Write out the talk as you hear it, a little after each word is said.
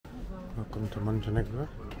Welcome to Montenegro.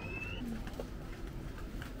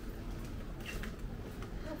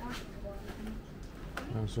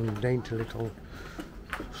 And some dainty little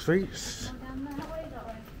streets.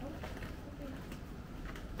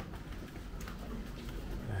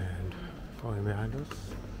 And following behind us.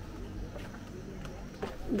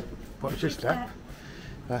 Watch your step.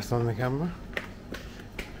 That's on the camera.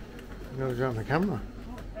 Goes on the camera.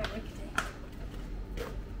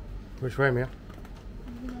 Which way, Mia?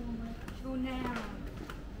 Go now.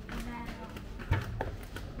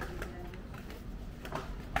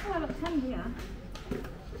 Oh, look, hand here.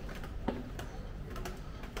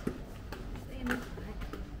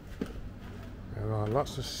 There are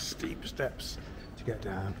lots of steep steps to get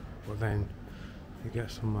down, but then you get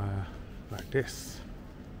somewhere like this.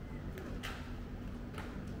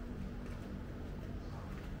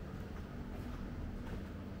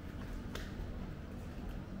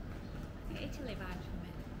 Italy vibes from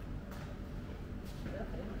it.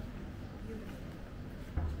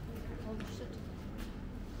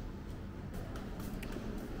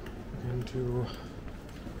 Into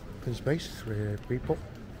open space with people.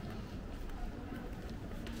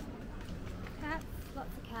 Cats,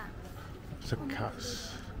 lots of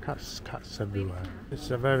cats. Lots of cats everywhere.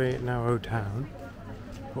 It's a very narrow town,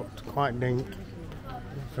 but quite neat.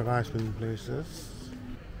 Lots of ice cream places.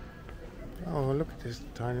 Oh, look at this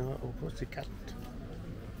tiny little pussy cat.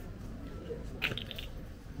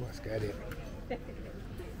 Let's get it.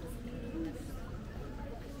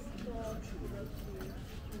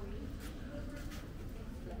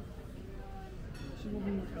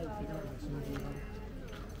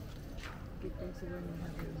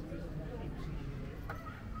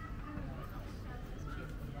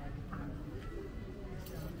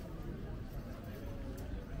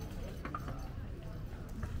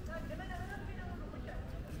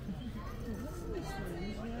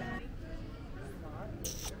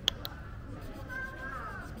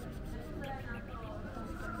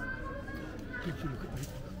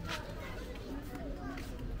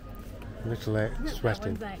 Little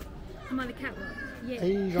sweating. I'm on the catwalk. Yeah.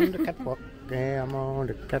 He's on the catwalk. Yeah, I'm on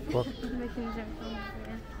the catwalk. No,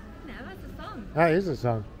 that's a song. That is a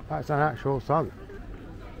song. That's an actual song.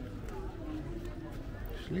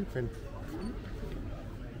 Sleeping.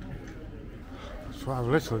 So I've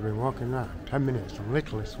literally been walking now 10 minutes. I'm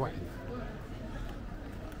literally sweating.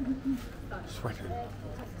 Sweating.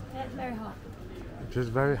 It's very hot. It is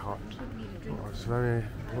very hot. Oh, it's very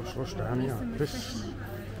what's down here. This.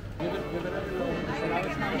 No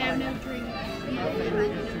drink.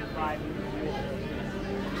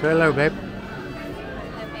 Say hello, babe.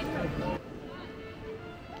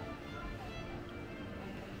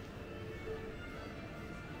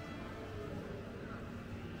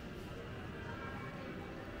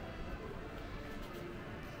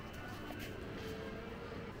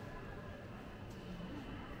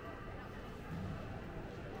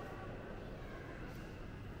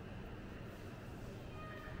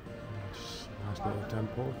 Nice little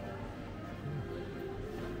temple.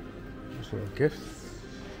 Nice little gifts.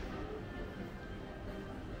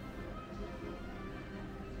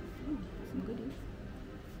 Some goodies.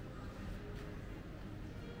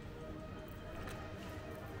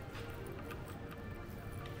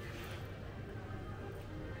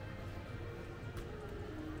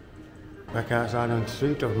 Back outside on the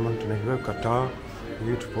street of Montenegro, Qatar.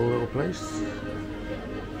 Beautiful little place.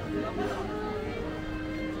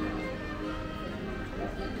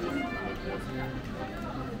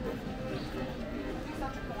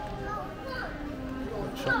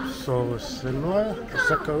 Shops all similar.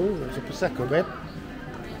 Prosecco, there's a Prosecco bit.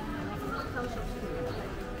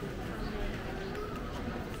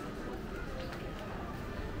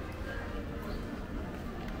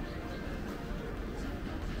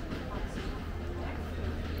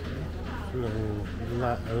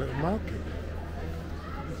 A little market.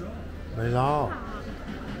 Bizarre.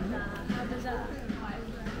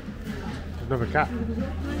 There's another cat.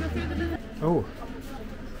 Oh,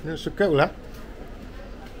 there's a cola.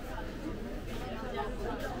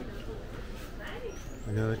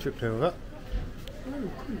 Another trip over.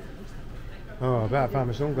 Oh, I better find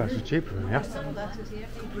my sunglasses cheaper than here.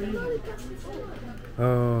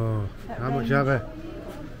 Oh, how much are they?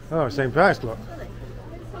 Oh, same price, look.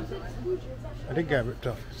 I did get ripped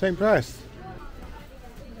off. Same price.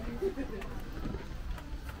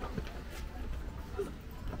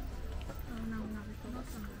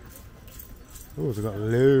 Oh, they've got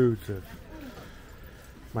loads of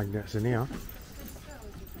magnets in here.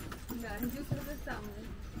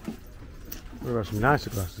 We've got some nicer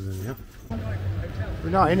glasses in here.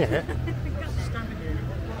 We're not in it.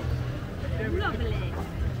 Lovely.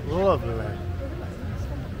 Lovely.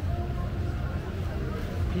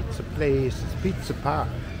 Pizza place, it's Pizza Park.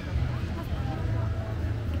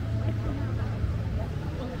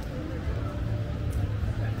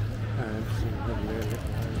 And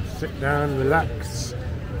sit down, relax.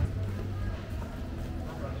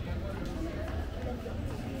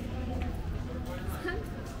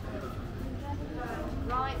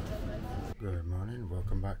 Good morning,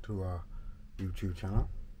 welcome back to our YouTube channel.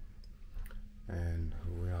 And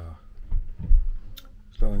we are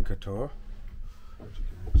still in Qatar, as you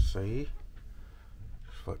can see.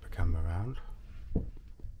 Just flip the camera around.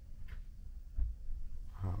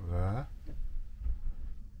 Out there.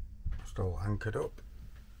 Still anchored up.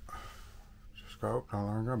 Just got up not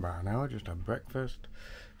long ago, about an hour, just had breakfast.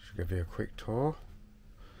 Just give you a quick tour.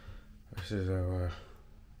 This is our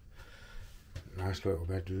nice little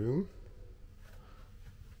bedroom.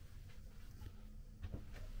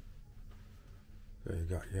 So you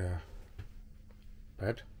got your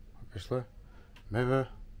bed, obviously, mirror,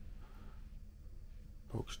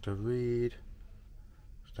 books to read,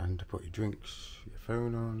 stand to put your drinks, your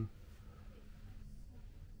phone on.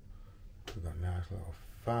 We've got a nice little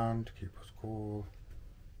fan to keep us cool.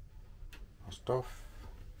 Our stuff.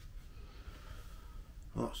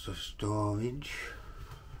 Lots of storage,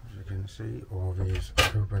 as you can see, all these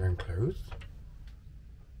open and closed.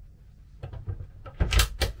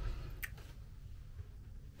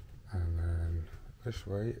 And then this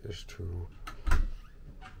way is to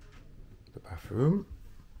the bathroom,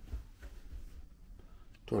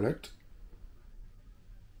 toilet,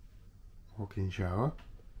 walk-in shower,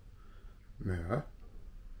 mirror,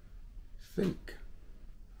 sink.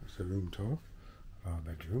 That's a room tour of our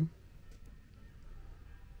bedroom.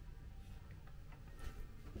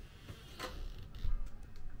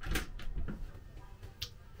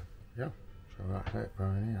 Yeah, so that's it for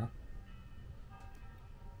in here.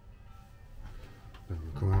 Then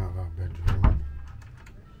we come out of our bedroom.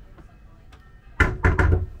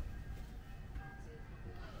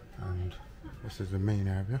 And this is the main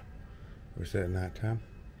area. We sit at night time,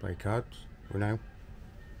 play cards, we know.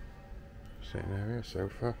 Sitting area,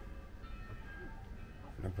 sofa.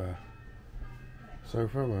 Another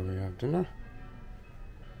sofa where we have dinner.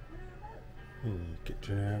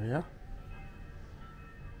 Kitchen area.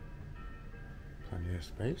 Plenty of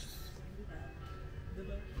space.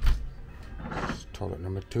 Toilet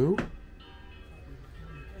number 2.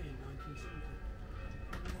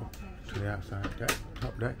 Up to the outside deck,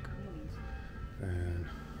 top deck. And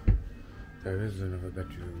there is another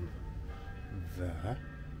bedroom there.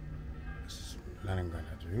 This is Lanninga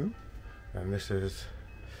bedroom. And this is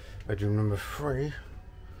bedroom number 3,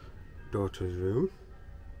 daughter's room.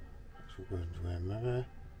 So we're going to wear mirror.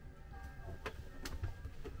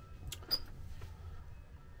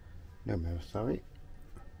 No mirror, sorry.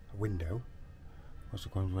 A window. Also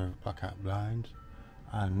comes with blackout blinds,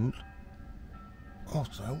 and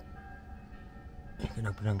also you can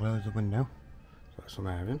open and close the window. So that's some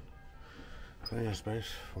airing. Plenty of space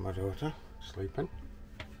for my daughter sleeping.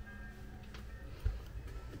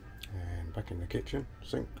 And back in the kitchen,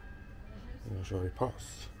 sink. I'll show you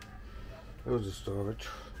pots. Loads of storage,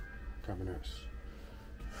 cabinets,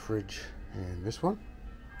 fridge, and this one.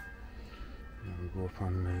 And we go up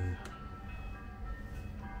on the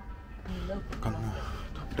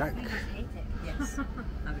top deck. Yes,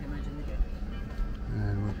 I would imagine they do.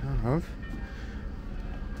 And we have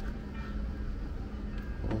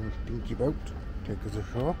a little dinky boat take us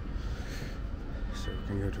ashore, so we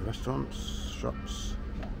can go to restaurants, shops.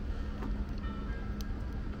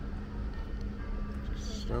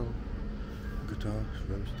 Stove, guitar,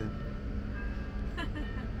 roasting.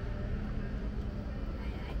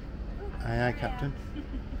 Aye aye, Captain.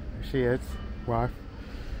 There she is, wife.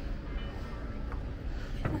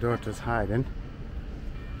 My daughter's hiding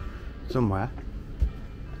somewhere.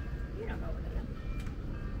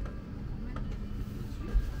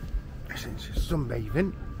 I think she's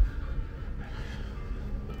sunbathing.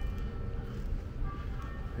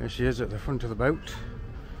 There she is at the front of the boat,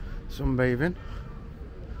 sunbathing.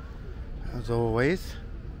 As always,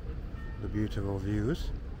 the beautiful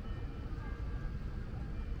views.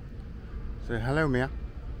 Say hello, Mia.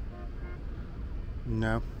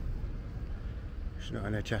 No. She's not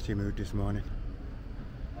in a chatty mood this morning.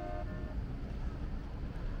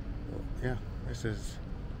 But yeah, this is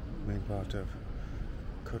the main part of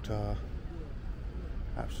Qatar.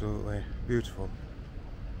 Absolutely beautiful.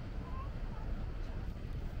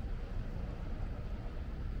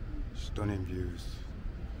 Stunning views.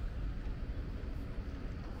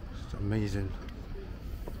 Just amazing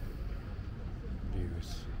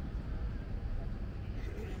views.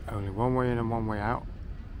 Only one way in and one way out.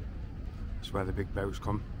 That's where the big boats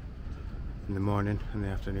come in the morning and the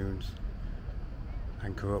afternoons,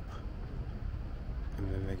 anchor up,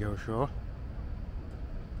 and then they go ashore.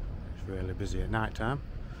 It's really busy at night time.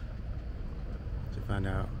 To find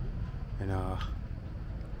out in our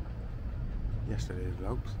yesterday's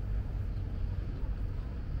vlogs.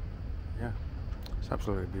 Yeah, it's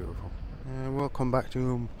absolutely beautiful. Welcome back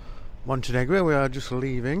to Montenegro. We are just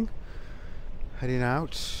leaving, heading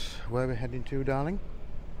out. Where are we heading to, darling?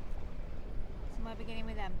 Somewhere beginning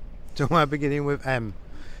with M. Somewhere beginning with M.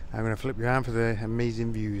 I'm going to flip you around for the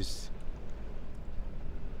amazing views.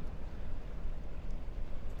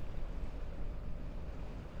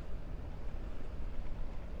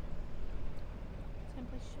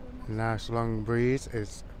 Nice long breeze,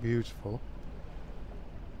 it's beautiful.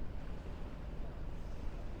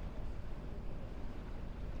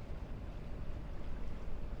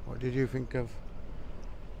 What did you think of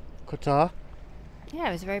Qatar? Yeah,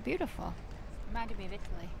 it was very beautiful. Reminded me of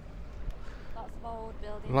Italy. Lots of old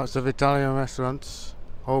buildings. Lots of Italian restaurants,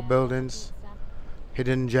 old buildings, pizza.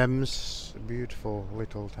 hidden gems, a beautiful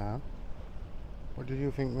little town. What did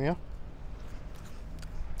you think, Mia?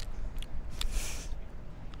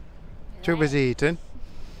 Too busy eating.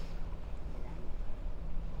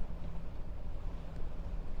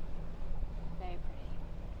 Very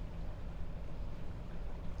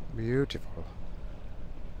pretty. Beautiful.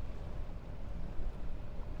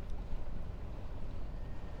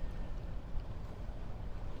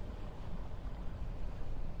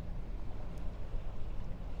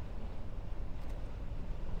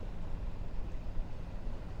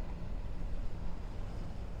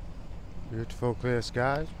 Beautiful clear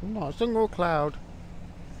skies, not a single cloud,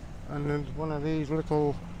 and there's one of these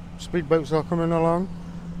little speedboats are coming along.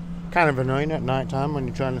 Kind of annoying at night time when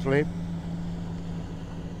you're trying to sleep.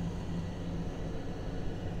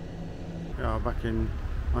 We are back in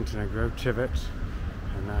Montenegro, Tivet,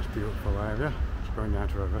 a nice beautiful area. Just going down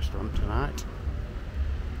to a restaurant tonight.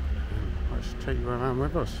 And let's take you around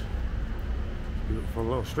with us. Beautiful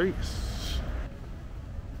little streets.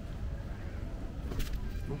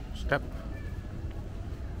 Oh, step.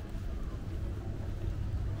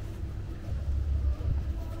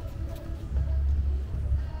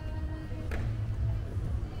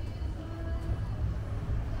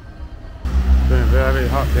 Been a very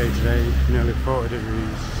hot day today, nearly 40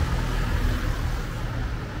 degrees.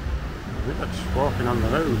 We're just walking on the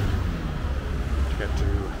road to get to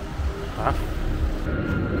Bath.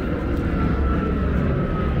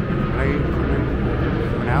 Rain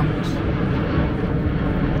coming out.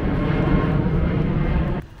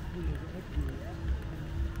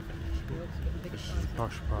 This is the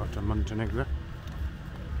posh part of Montenegro.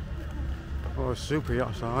 Oh, super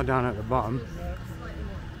yachts are down at the bottom.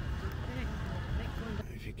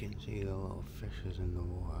 If you can see the little fishes in the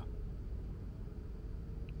water.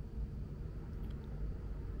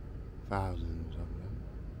 Thousands of them.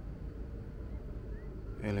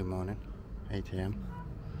 Early morning, 8 AM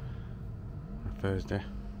on Thursday,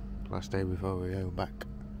 last day before we go back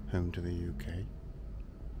home to the UK.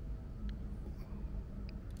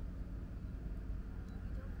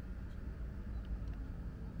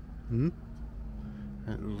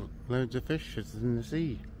 And loads of fish in the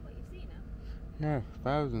sea. What you see now? Yeah,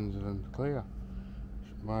 thousands of them, clear.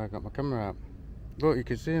 That's why I got my camera out. Look, you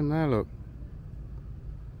can see them there, look.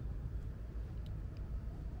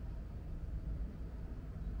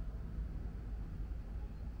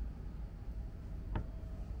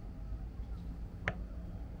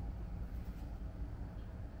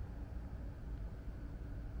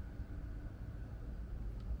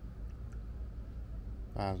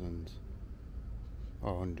 Thousands.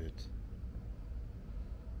 Or hundreds.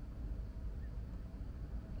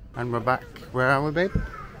 And we're back. Where are we, babe?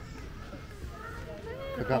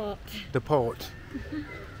 The port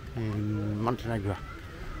in Montenegro.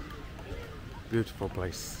 Beautiful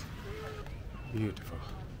place. Beautiful.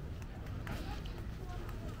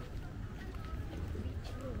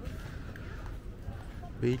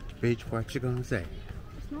 Beach, what you gonna say?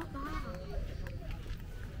 It's not that.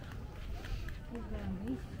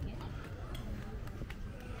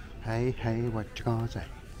 Hey, what you gonna say?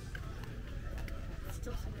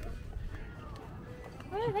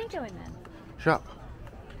 What are they doing then? Shop.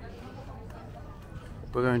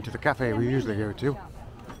 We're going to the cafe we usually go to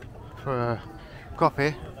for a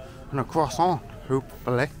coffee and a croissant,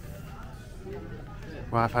 hopefully.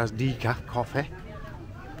 Wife has decaf coffee.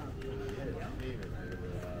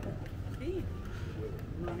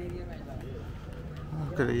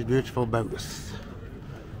 Look at these beautiful boats.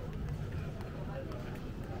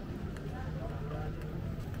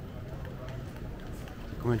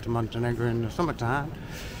 Coming to Montenegro in the summertime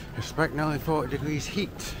Expect nearly 40 degrees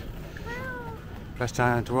heat. Best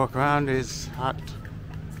time to walk around is at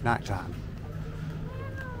night time.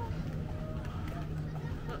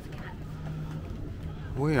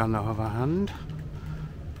 We, on the other hand,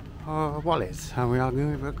 are Wallis, and we are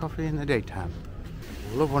going for a coffee in the daytime.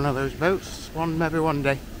 Love one of those boats, maybe one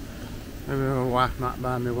day. Maybe my wife might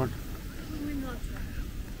buy me one.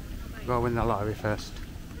 Go win the lottery first.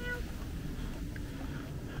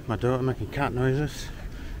 My daughter making cat noises,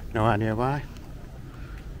 no idea why.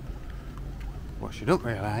 What she don't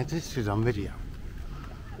realise is she's on video.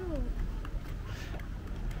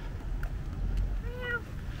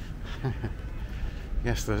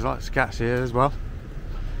 Yes, there's lots of cats here as well.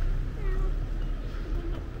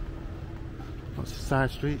 Lots of side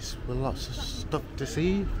streets with lots of stuff to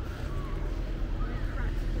see.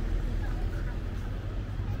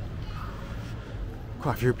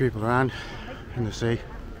 Quite a few people around in the sea.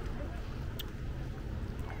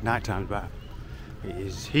 Night time's better. It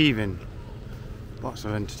is heaving. Lots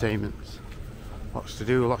of entertainments. Lots to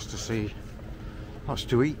do, lots to see. Lots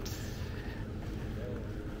to eat.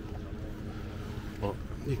 But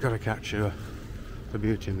you've got to capture the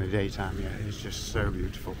beauty in the daytime. Yeah, it's just so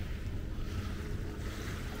beautiful.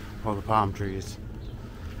 All the palm trees.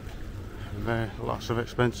 Lots of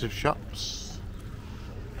expensive shops,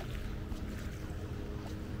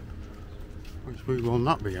 which we will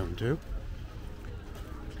not be going to.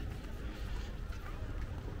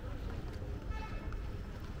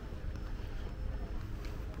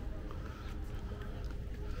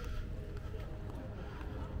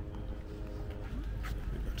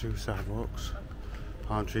 We've got two sidewalks,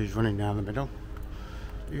 palm trees running down the middle.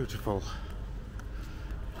 Beautiful.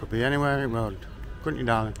 Could be anywhere in the world, couldn't you,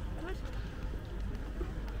 darling?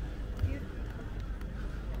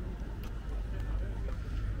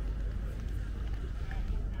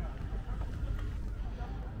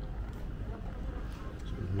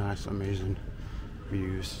 Some nice, amazing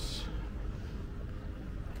views.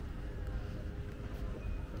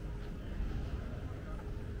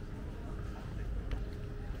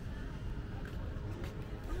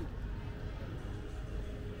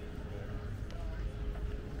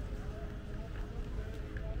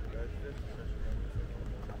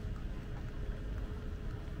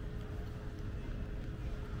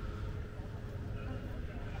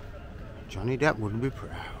 Johnny Depp would be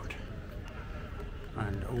proud.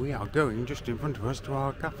 And we are going just in front of us to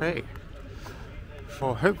our cafe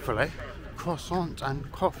for hopefully croissant and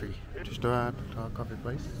coffee. Just arrived at our coffee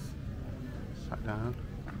place. Sat down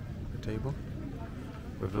at the table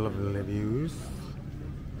with lovely views.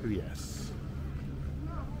 Oh yes.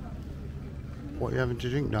 What are you having to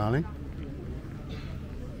drink, darling?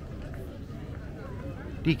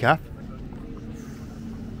 Decaf?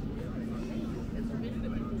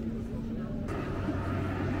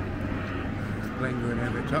 Going a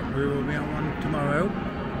bit up. We will be on one tomorrow.